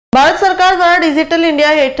ભારત સરકાર દ્વારા digital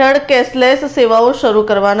India હેઠળ કેશલેસ સેવાઓ શરૂ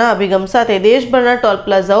કરવાના અભિગમ સાથે દેશભરના ટોલ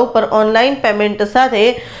પ્લાઝાઓ પર ઓનલાઈન પેમેન્ટ સાથે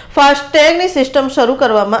ફાસ્ટેગની સિસ્ટમ શરૂ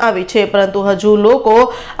કરવામાં આવી છે, પરંતુ હજુ લોકો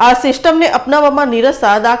આ સિસ્ટમને અપનાવવામાં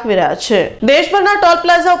નિરસતા દાખવી રહ્યા છે। દેશભરના ટોલ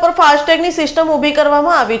પ્લાઝા ઉપર ફાસ્ટેગની સિસ્ટમ ઊભી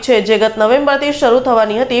કરવામાં આવી છે, જે ગત નવેમ્બરથી શરૂ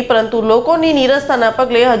થવાની હતી, પરંતુ લોકોની નિરસતાના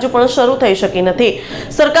પગલે હજુ પણ શરૂ થઈ શકી નથી।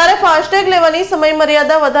 સરકારે ફાસ્ટેગ લેવાની સમય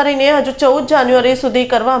મર્યાદા વધારીને હજુ 14 જાન્યુઆરી સુધી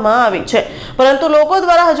કરવામાં આવી છે, પરંતુ લોકો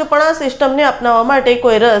દ્વારા હજુ પણ આ સિસ્ટમને અપનાવવા માટે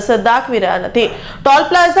કોઈ રસ દાખવી રહ્યા નથી। ટોલ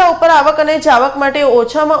પ્લાઝા ઉપર આવક અને જાવક માટે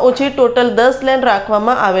ઓછામાં ઓછી ટોટલ 10 લેન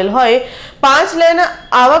રાખવામાં આવેલ હોય, 5 લેન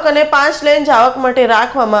આવક અને 5 લેન જાવક માટે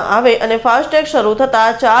રાખવામાં આવે અને ફાસ્ટેગ શરૂ થતા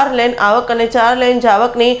 4 લેન આવક અને 4 લેન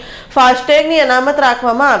જાવકની ફાસ્ટેગની અનામત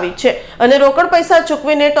રાખવામાં આવી છે અને રોકડ પૈસા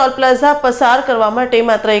ચૂકવીને ટોલ પ્લાઝા પસાર કરવા માટે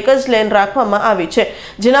માત્ર એક જ લેન રાખવામાં આવી છે,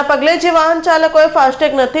 જેના પગલે જે વાહન ચાલકોએ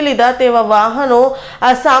ફાસ્ટેગ નથી લીધા તેવા વાહનો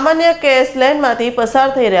આ સામાન્ય કેશ લેનમાંથી પસાર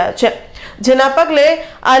થઈ રહ્યા છે, જેના પગલે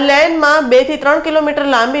આ લેનમાં 2 થી 3 કિલોમીટર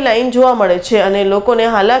લાંબી લાઈન જોવા મળે છે અને લોકોને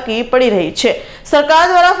હાલાકી પડી રહી છે। સરકાર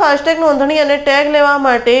દ્વારા ફાસ્ટેગ નોંધણી અને ટેગ લેવા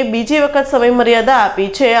માટે બીજી વખત સમય મર્યાદા આપી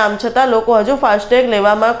છે, આમ છતાં લોકો હજુ ફાસ્ટેગ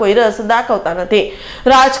લેવામાં કોઈ રસ દાખવતા નથી।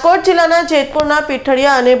 રાજકોટ જિલ્લાના જેતપુરના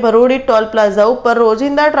પીઠડિયા અને ભરોડી ટોલ પ્લાઝા ઉપર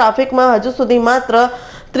રોજિંદા ટ્રાફિકમાં હજુ સુધી માત્ર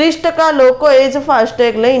 30% લોકોએ જ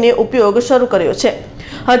ફાસ્ટેગ લઈને ઉપયોગ શરૂ કર્યો છે।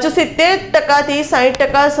 હજુ 70% થી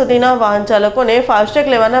 60% સુધીના વાહન ચાલકોને ફાસ્ટેગ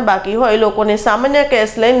લેવાના બાકી હોય લોકોને સામાન્ય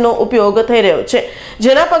કેશ લેનનો ઉપયોગ થઈ રહ્યો છે,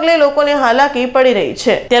 જેના પગલે લોકોને હાલાકી પડી રહી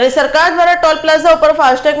છે। ત્યારે સરકાર દ્વારા ટોલ પ્લાઝા ઉપર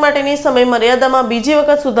ફાસ્ટેગ માટેની સમય મર્યાદામાં બીજી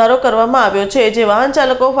વખત સુધારો કરવામાં આવ્યો છે, જે વાહન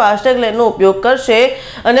ચાલકો ફાસ્ટેગ લેનનો ઉપયોગ કરશે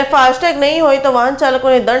અને ફાસ્ટેગ નહીં હોય તો વાહન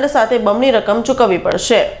ચાલકોને દંડ સાથે બમણી રકમ ચૂકવવી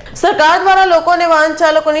પડશે। સરકાર દ્વારા લોકો અને વાહન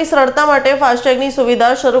ચાલકોની સરળતા માટે ફાસ્ટેગની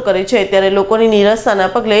સુવિધા શરૂ કરી છે, ત્યારે લોકોની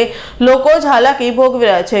નિરસતાના પગલે લોકો જ હાલાકી ભોગવી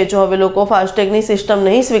રહ્યા છે। જો હવે લોકો ફાસ્ટેગની સિસ્ટમ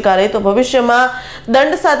નહીં સ્વીકારે તો ભવિષ્યમાં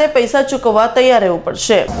દંડ સાથે પૈસા ચૂકવવા તૈયાર રહેવું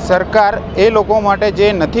પડશે। સરકાર એ લોકો માટે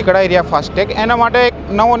જે નથી કઢાઈ રહ્યા ફાસ્ટેગ, એના માટે એક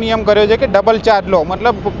નવો નિયમ કર્યો છે કે ડબલ ચાર્જ લો,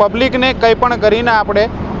 મતલબ પબ્લિકને કંઈ પણ કરીને આપણે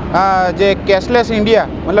જે કેશલેસ ઇન્ડિયા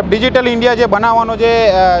મતલબ ડિજિટલ ઇન્ડિયા જે બનાવવાનો જે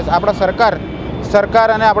આપણા સરકાર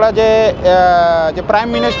અને આપણા જે પ્રાઇમ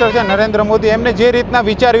મિનિસ્ટર છે નરેન્દ્ર મોદી, એમને જે રીતના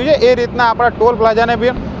વિચાર્યું છે એ રીતના આપણા ટોલ પ્લાઝાને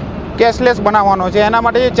બી કેશલેસ બનાવવાનો છે। એના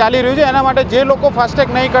માટે જે ચાલી રહ્યું છે એના માટે જે લોકો ફાસ્ટેગ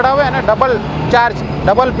નહીં કઢાવે એને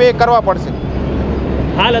ડબલ પે કરવા પડશે।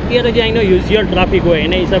 હાલ અત્યારે જે અહીંનો યુઝ્યુઅલ ટ્રાફિક હોય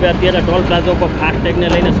એના હિસાબે અત્યારે ટોલ પ્લાઝા ઉપર ફાસ્ટેગને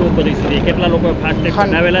લઈને શું પરિસ્થિતિ, કેટલા લોકોએ ફાસ્ટેગ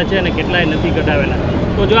કઢાવેલા છે અને કેટલાએ નથી કઢાવેલા,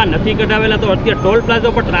 તો જો આ નથી કઢાવેલા તો અત્યારે ટોલ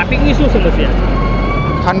પ્લાઝા ઉપર ટ્રાફિકની શું સમસ્યા છે?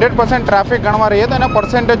 100% ટ્રાફિક ગણવા રહીએ તો એના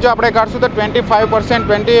પર્સન્ટેજ જો આપણે કાઢશું તો 25%,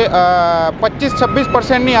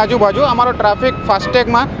 25-26%ની આજુબાજુ અમારો ટ્રાફિક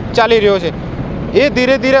ફાસ્ટેગમાં ચાલી રહ્યો છે। એ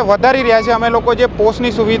ધીરે ધીરે વધારી રહ્યા છે। અમે લોકો જે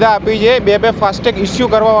પોસ્ટની સુવિધા આપી છે, બે ફાસ્ટેગ ઇસ્યુ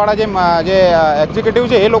કરવાવાળા જે એક્ઝિક્યુટિવ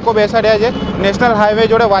છે એ લોકો બેસાડ્યા છે, નેશનલ હાઈવે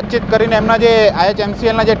જોડે વાતચીત કરીને એમના જે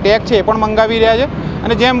IHMCLના જે ટેગ છે એ પણ મંગાવી રહ્યા છે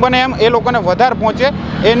અને જેમ બને એમ એ લોકોને વધારે પહોંચે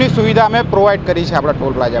એની સુવિધા અમે પ્રોવાઈડ કરી છે આપણા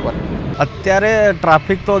ટોલ પ્લાઝા પર। અત્યારે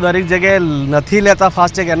ટ્રાફિક તો દરેક જગ્યાએ નથી લેતા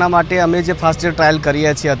ફાસ્ટેગ, એના માટે અમે જે ફાસ્ટેગ ટ્રાયલ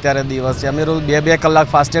કરીએ છીએ અત્યારે દિવસે અમે રોજ 2-2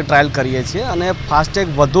 કલાક ફાસ્ટેગ ટ્રાયલ કરીએ છીએ અને ફાસ્ટેગ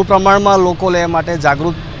વધુ પ્રમાણમાં લોકો લે માટે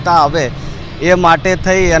જાગૃતતા આવે એ માટે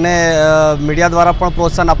થઈ અને મીડિયા દ્વારા પણ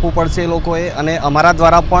પ્રોત્સાહન આપવું પડશે એ લોકોએ અને અમારા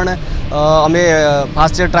દ્વારા પણ અમે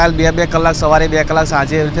ફાસ્ટેગ ટ્રાયલ 2-2 કલાક સવારે 2 કલાક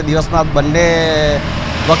સાંજે એ રીતે દિવસમાં બંને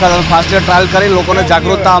વખત ફાસ્ટેગ ટ્રાયલ કરી લોકોને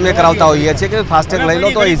જાગૃતતા અમે કરાવતા હોઈએ છીએ કે ફાસ્ટેગ લઈ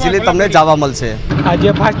લો તો ઇઝીલી તમને જવા મળશે। આ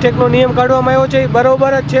જે ફાસ્ટેગનો નિયમ કાઢવામાં આવ્યો છે એ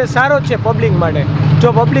બરાબર જ છે, સારો જ છે પબ્લિક માટે। જો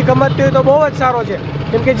પબ્લિક સમજતી હોય તો બહુ જ સારો છે,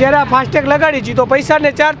 કેમ કે જ્યારે આ ફાસ્ટેગ લગાડી છે તો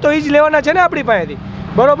પૈસાને ચાર્જ તો એ જ લેવાના છે ને આપણી પાસેથી,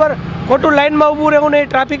 બરાબર? ખોટું લાઇનમાં ઊભું રહેવું નહીં,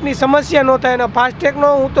 ટ્રાફિકની સમસ્યા ન થાય, અને ફાસ્ટેગનો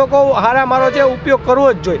હું તો કહું મારો છે ઉપયોગ કરવો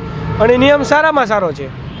જ જોઈએ અને નિયમ સારામાં સારો છે।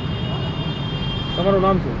 તમારું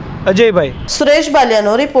નામ શું? અજયભાઈ। સુરેશ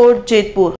બાલિયાનો રિપોર્ટ, જેતપુર।